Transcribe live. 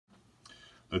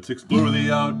Let's explore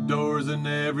the outdoors and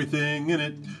everything in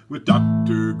it with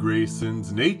Dr.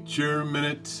 Grayson's Nature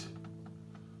Minute.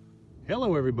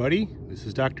 Hello everybody, this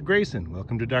is Dr. Grayson.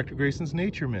 Welcome to Dr. Grayson's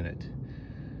Nature Minute.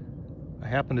 I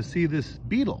happened to see this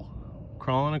beetle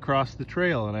crawling across the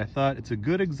trail, and I thought it's a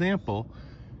good example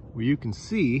where you can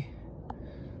see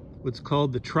what's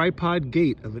called the tripod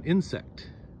gait of an insect.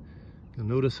 You'll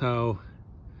notice how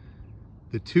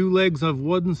the two legs of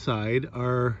one side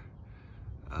are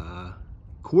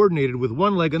coordinated with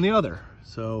one leg on the other.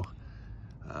 So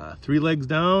 3 legs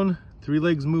down, 3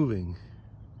 legs moving.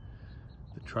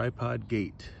 The tripod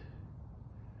gait.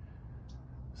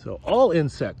 So all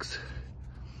insects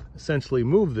essentially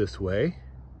move this way,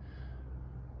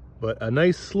 but a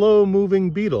nice slow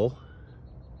moving beetle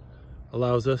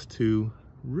allows us to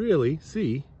really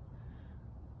see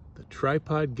the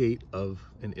tripod gait of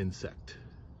an insect.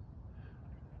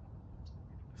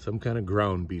 Some kind of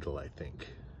ground beetle, I think.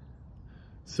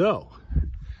 So,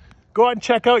 go out and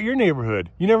check out your neighborhood.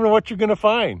 You never know what you're gonna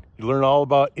find. You learn all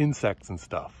about insects and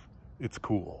stuff. It's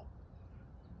cool.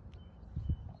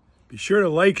 Be sure to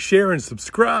like, share, and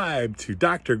subscribe to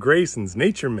Dr. Grayson's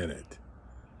Nature Minute.